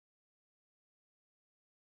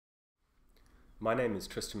My name is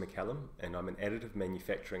Tristan McCallum and I'm an additive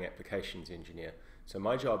manufacturing applications engineer. So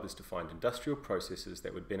my job is to find industrial processes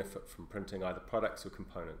that would benefit from printing either products or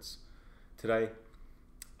components. Today,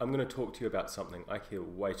 I'm going to talk to you about something I care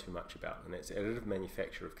way too much about, and that's additive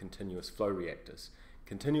manufacture of continuous flow reactors.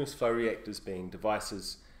 Continuous flow reactors being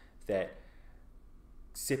devices that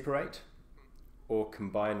separate or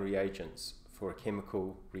combine reagents for a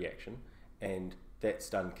chemical reaction, and that's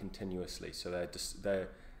done continuously. So they're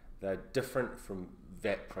different from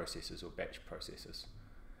vat processes or batch processes.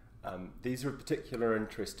 These are of particular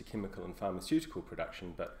interest to chemical and pharmaceutical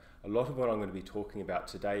production, but a lot of what I'm going to be talking about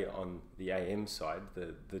today on the AM side,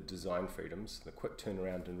 the design freedoms, the quick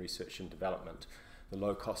turnaround in research and development, the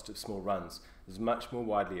low cost of small runs, is much more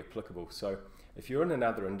widely applicable. So if you're in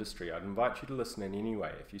another industry, I'd invite you to listen in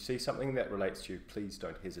anyway. If you see something that relates to you, please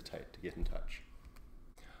don't hesitate to get in touch.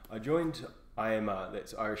 I joined IMR,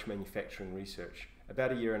 that's Irish Manufacturing Research,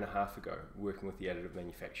 about 1.5 years ago, working with the additive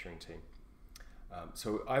manufacturing team.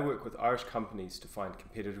 So I work with Irish companies to find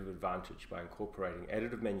competitive advantage by incorporating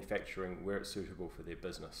additive manufacturing where it's suitable for their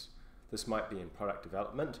business. This might be in product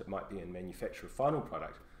development, it might be in manufacture of final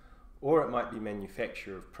product, or it might be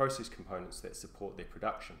manufacture of process components that support their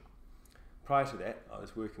production. Prior to that, I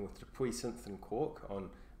was working with Tristan in Cork on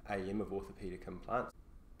AM of orthopaedic implants.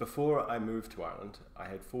 Before I moved to Ireland, I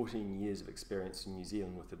had 14 years of experience in New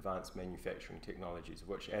Zealand with advanced manufacturing technologies, of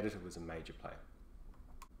which additive was a major player.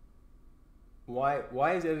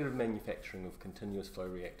 Why is additive manufacturing of continuous flow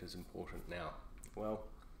reactors important now? Well,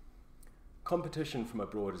 competition from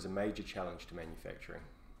abroad is a major challenge to manufacturing.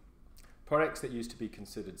 Products that used to be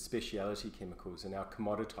considered specialty chemicals are now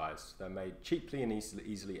commoditized. They're made cheaply and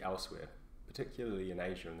easily elsewhere, particularly in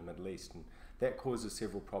Asia and the Middle East, and that causes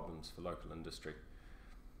several problems for local industry.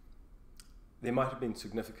 There might have been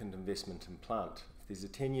significant investment in plant. If there's a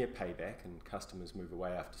 10-year payback and customers move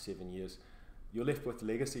away after 7 years, you're left with a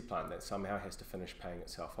legacy plant that somehow has to finish paying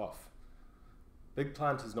itself off. Big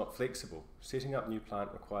plant is not flexible. Setting up new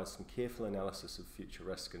plant requires some careful analysis of future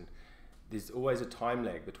risk, and there's always a time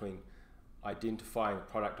lag between identifying a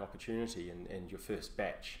product opportunity and your first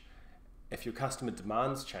batch. If your customer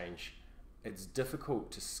demands change, it's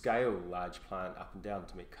difficult to scale large plant up and down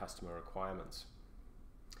to meet customer requirements.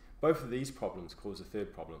 Both of these problems cause a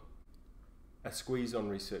third problem, a squeeze on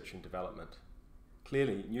research and development.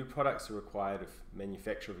 Clearly, new products are required if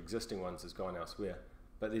manufacture of existing ones has gone elsewhere,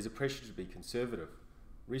 but there's a pressure to be conservative.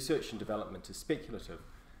 Research and development is speculative.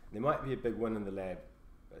 There might be a big win in the lab,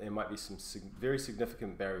 but there might be some very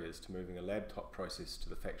significant barriers to moving a lab-top process to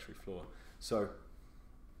the factory floor. So,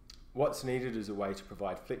 what's needed is a way to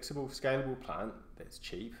provide flexible, scalable plant that's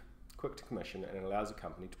cheap, quick to commission, and allows a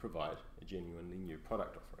company to provide a genuinely new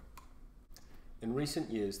product offering. In recent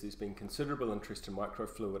years, there's been considerable interest in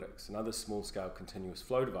microfluidics and other small-scale continuous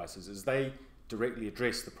flow devices as they directly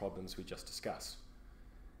address the problems we just discussed.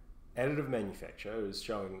 Additive manufacture is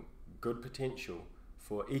showing good potential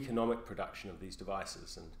for economic production of these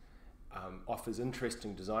devices and offers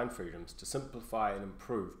interesting design freedoms to simplify and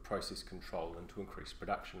improve process control and to increase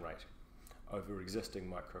production rate over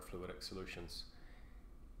existing microfluidic solutions.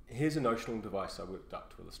 Here's a notional device I worked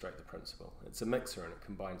up to illustrate the principle. It's a mixer and it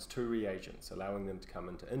combines two reagents, allowing them to come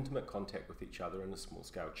into intimate contact with each other in a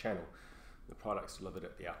small-scale channel. The product's delivered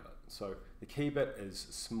at the outlet. So the key bit is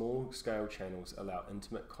small-scale channels allow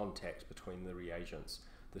intimate contact between the reagents.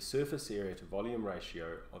 The surface area to volume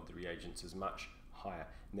ratio of the reagents is much higher,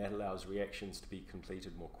 and that allows reactions to be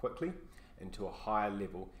completed more quickly and to a higher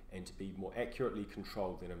level and to be more accurately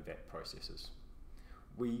controlled than in vat processes.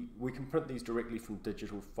 We can print these directly from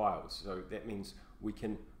digital files, so that means we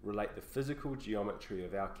can relate the physical geometry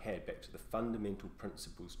of our CAD back to the fundamental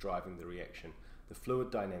principles driving the reaction, the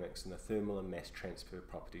fluid dynamics and the thermal and mass transfer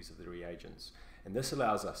properties of the reagents. And this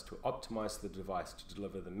allows us to optimize the device to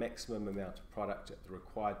deliver the maximum amount of product at the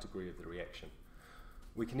required degree of the reaction.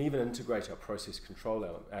 We can even integrate our process control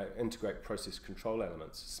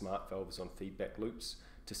elements, smart valves on feedback loops,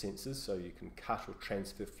 to sensors, so you can cut or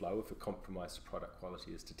transfer flow if a compromised product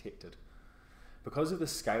quality is detected. Because of the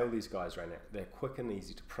scale these guys ran at, they're quick and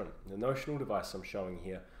easy to print. The notional device I'm showing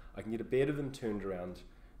here, I can get a bed of them turned around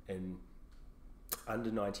in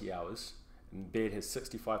under 90 hours, and the bed has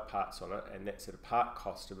 65 parts on it, and that's at a part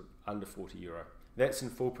cost of under €40. That's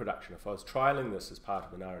in full production. If I was trialling this as part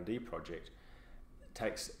of an R&D project, it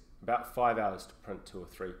takes about 5 hours to print 2 or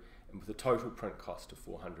 3, and with a total print cost of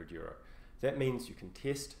 €400. That means you can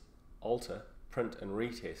test, alter, print and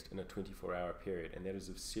retest in a 24-hour period, and that is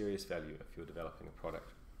of serious value if you're developing a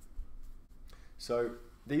product. So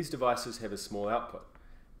these devices have a small output.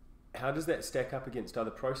 How does that stack up against other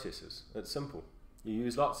processes? It's simple. You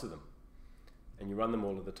use lots of them. and you run them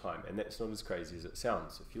all of the time, and that's not as crazy as it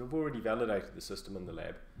sounds. If you've already validated the system in the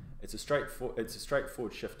lab, it's a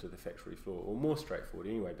straightforward shift to the factory floor, or more straightforward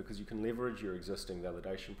anyway, because you can leverage your existing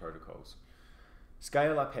validation protocols.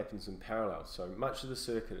 Scale up happens in parallel, so much of the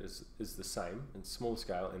circuit is the same in small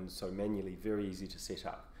scale and so manually very easy to set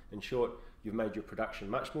up. In short, you've made your production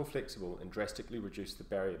much more flexible and drastically reduced the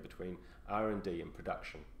barrier between R&D and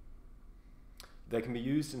production. They can be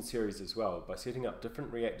used in series as well. By setting up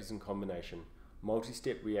different reactors in combination,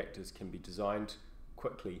 multi-step reactors can be designed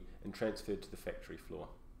quickly and transferred to the factory floor.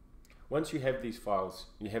 Once you have these files,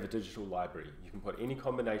 you have a digital library. You can put any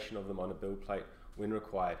combination of them on a build plate when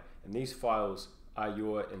required, and these files are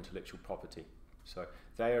your intellectual property. So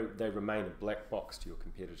they remain a black box to your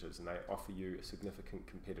competitors, and they offer you a significant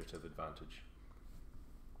competitive advantage.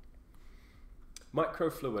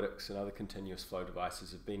 Microfluidics and other continuous flow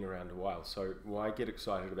devices have been around a while, so why get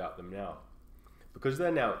excited about them now? Because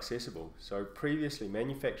they're now accessible. So previously,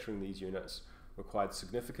 manufacturing these units required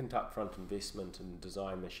significant upfront investment in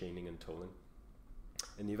design, machining and tooling,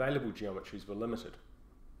 and the available geometries were limited.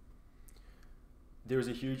 There is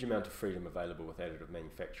a huge amount of freedom available with additive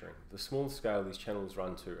manufacturing. The small scale these channels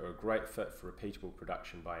run to are a great fit for repeatable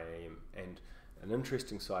production by AM, and an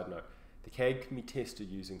interesting side note, the CAD can be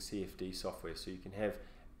tested using CFD software, so you can have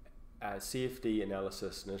a CFD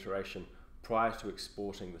analysis and iteration prior to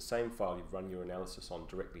exporting the same file you've run your analysis on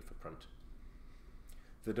directly for print.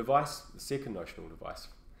 The device, the second notional device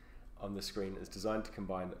on the screen, is designed to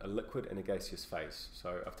combine a liquid and a gaseous phase.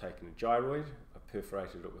 So I've taken a gyroid, I've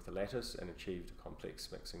perforated it with a lattice and achieved a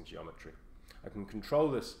complex mixing geometry. I can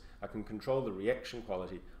control the reaction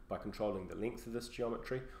quality by controlling the length of this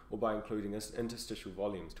geometry, or by including interstitial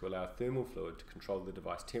volumes to allow thermal fluid to control the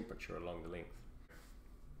device temperature along the length.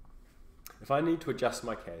 If I need to adjust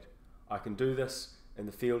my CAD, I can do this in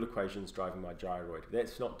the field equations driving my gyroid.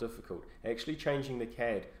 That's not difficult. Actually changing the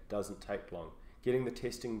CAD doesn't take long. Getting the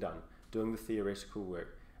testing done, doing the theoretical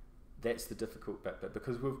work, that's the difficult bit. But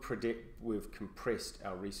because we've compressed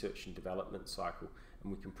our research and development cycle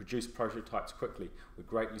and we can produce prototypes quickly, we're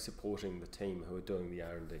greatly supporting the team who are doing the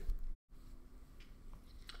R&D.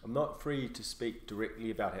 I'm not free to speak directly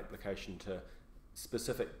about application to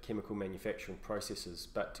specific chemical manufacturing processes,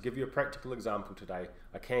 but to give you a practical example today,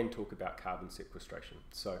 I can talk about carbon sequestration.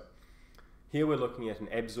 So here we're looking at an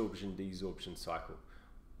absorption-desorption cycle.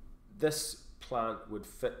 This plant would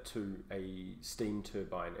fit to a steam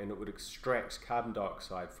turbine and it would extract carbon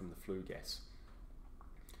dioxide from the flue gas.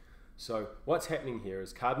 So what's happening here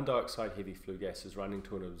is carbon dioxide heavy flue gas is running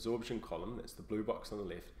to an absorption column, that's the blue box on the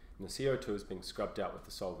left, and the CO2 is being scrubbed out with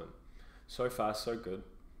the solvent. So far so good.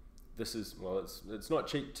 This is, well, it's not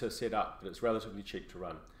cheap to set up, but it's relatively cheap to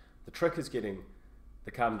run. The trick is getting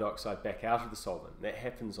the carbon dioxide back out of the solvent. That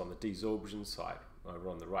happens on the desorption side over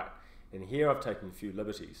on the right. And here I've taken a few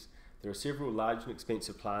liberties. There are several large and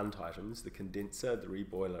expensive plant items, the condenser, the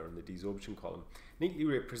reboiler and the desorption column, neatly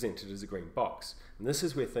represented as a green box. And this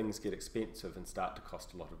is where things get expensive and start to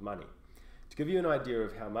cost a lot of money. To give you an idea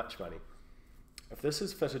of how much money, if this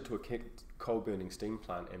is fitted to a coal-burning steam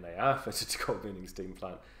plant, and they are fitted to coal-burning steam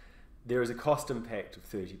plant, there is a cost impact of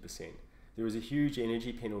 30%. There is a huge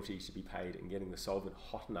energy penalty to be paid in getting the solvent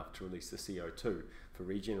hot enough to release the CO2 for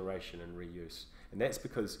regeneration and reuse. And that's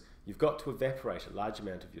because you've got to evaporate a large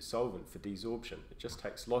amount of your solvent for desorption. It just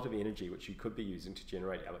takes a lot of energy which you could be using to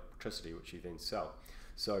generate electricity which you then sell.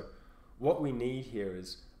 So what we need here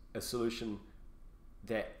is a solution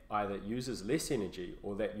that either uses less energy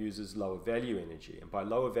or that uses lower value energy. And by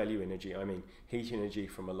lower value energy I mean heat energy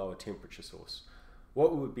from a lower temperature source.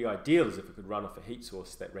 What would be ideal is if it could run off a heat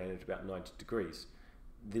source that ran at about 90 degrees.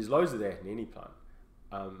 There's loads of that in any plant.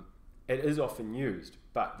 It is often used,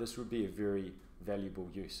 but this would be a very valuable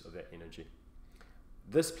use of that energy.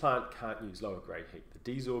 This plant can't use lower grade heat.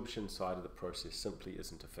 The desorption side of the process simply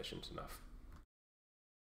isn't efficient enough.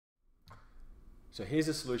 So here's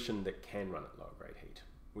a solution that can run at lower grade heat.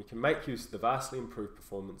 We can make use of the vastly improved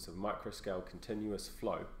performance of microscale continuous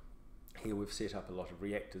flow. Here we've set up a lot of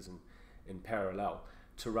reactors in parallel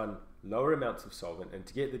to run lower amounts of solvent and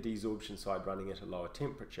to get the desorption side running at a lower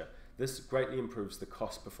temperature. This greatly improves the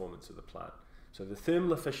cost performance of the plant. So the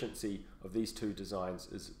thermal efficiency of these two designs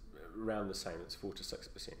is around the same, it's 4 to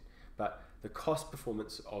 6%. But the cost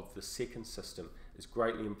performance of the second system is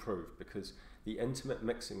greatly improved because the intimate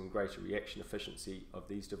mixing and greater reaction efficiency of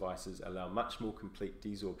these devices allow much more complete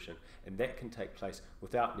desorption, and that can take place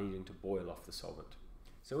without needing to boil off the solvent.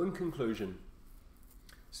 So in conclusion,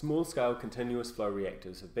 small-scale continuous flow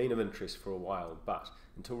reactors have been of interest for a while, but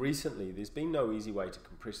until recently there's been no easy way to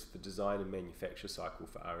compress the design and manufacture cycle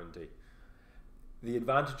for R&D. The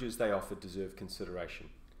advantages they offer deserve consideration.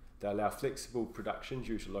 They allow flexible production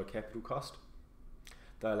due to low capital cost.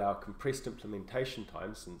 They allow compressed implementation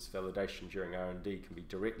time, since validation during R&D can be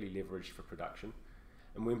directly leveraged for production.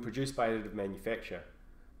 And when produced by additive manufacture,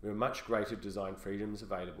 there are much greater design freedoms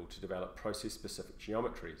available to develop process-specific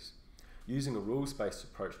geometries. Using a rules-based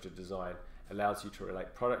approach to design allows you to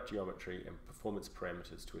relate product geometry and performance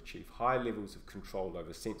parameters to achieve high levels of control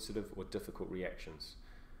over sensitive or difficult reactions.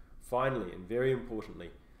 Finally, and very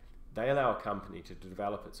importantly, they allow a company to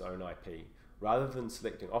develop its own IP rather than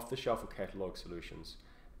selecting off-the-shelf or catalogue solutions.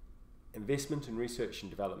 Investment in research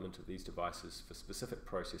and development of these devices for specific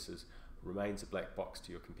processes remains a black box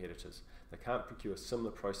to your competitors. They can't procure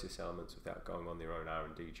similar process elements without going on their own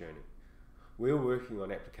R&D journey. We're working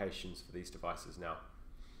on applications for these devices now.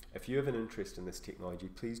 If you have an interest in this technology,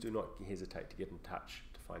 please do not hesitate to get in touch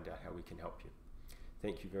to find out how we can help you.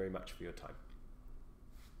 Thank you very much for your time.